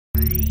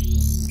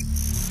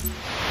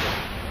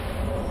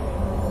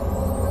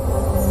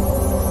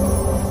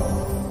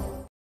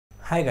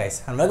Hi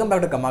guys and welcome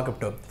back to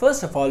karmakrypto.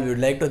 First of all, we would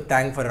like to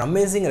thank for an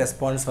amazing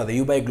response for the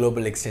Huobi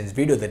Global Exchange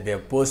video that we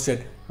have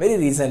posted very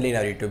recently in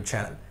our YouTube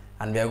channel,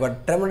 and we have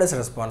got tremendous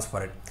response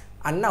for it.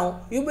 And now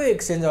Huobi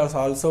Exchange has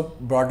also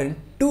brought in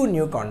two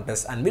new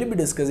contests and we'll be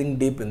discussing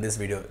deep in this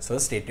video, so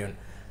stay tuned.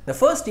 The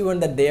first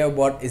event that they have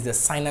bought is the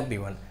sign up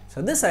event.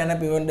 So this sign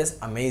up event is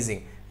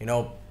amazing.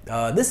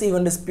 This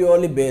event is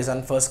purely based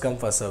on first come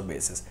first serve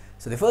basis.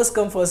 So the first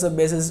come first serve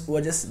basis who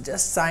are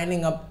just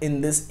signing up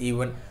in this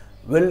event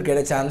will get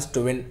a chance to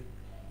win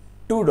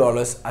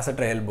 $2 as a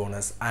trial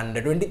bonus, and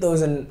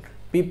 20,000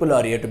 people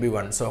are here to be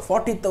won. So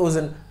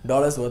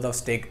 $40,000 worth of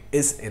stake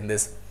is in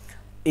this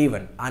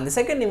event. And the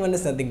second event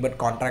is nothing but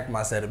contract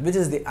master, which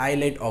is the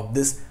highlight of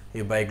this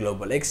Huobi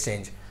Global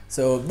Exchange.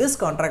 So this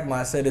contract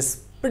master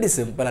is pretty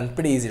simple and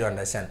pretty easy to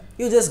understand.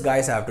 You just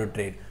guys have to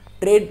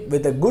trade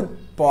with a good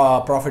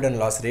profit and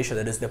loss ratio,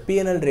 that is the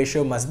P&L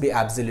ratio must be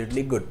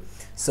absolutely good.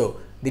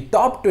 So the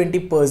top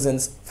 20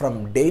 persons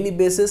from daily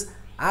basis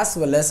as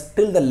well as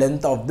till the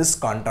length of this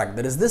contract,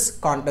 that is this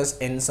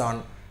contest ends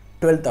on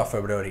 12th of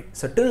February.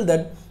 So till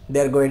that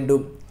they are going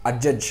to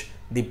adjudge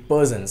the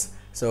persons.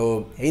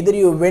 So either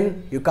you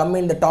win, you come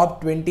in the top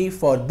 20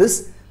 for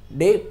this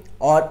day,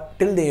 or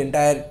till the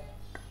entire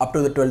up to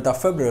the 12th of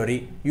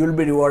February you will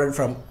be rewarded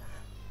from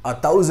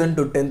 $1,000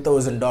 to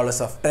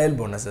 $10,000 of trial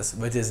bonuses,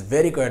 which is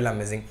very quite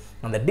amazing.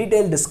 And the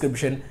detailed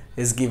description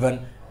is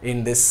given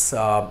in this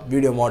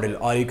video module,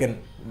 or you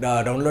can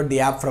download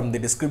the app from the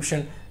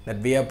description that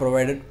we have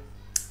provided,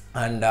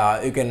 and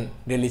you can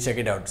really check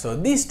it out. So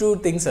these two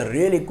things are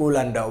really cool,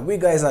 and we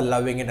guys are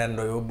loving it, and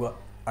I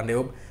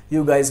hope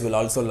you guys will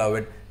also love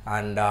it.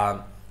 And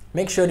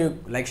make sure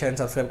you like, share and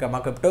subscribe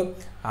karmakrypto,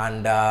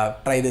 and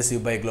try this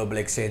Huobi Global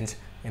Exchange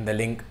in the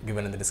link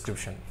given in the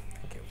description.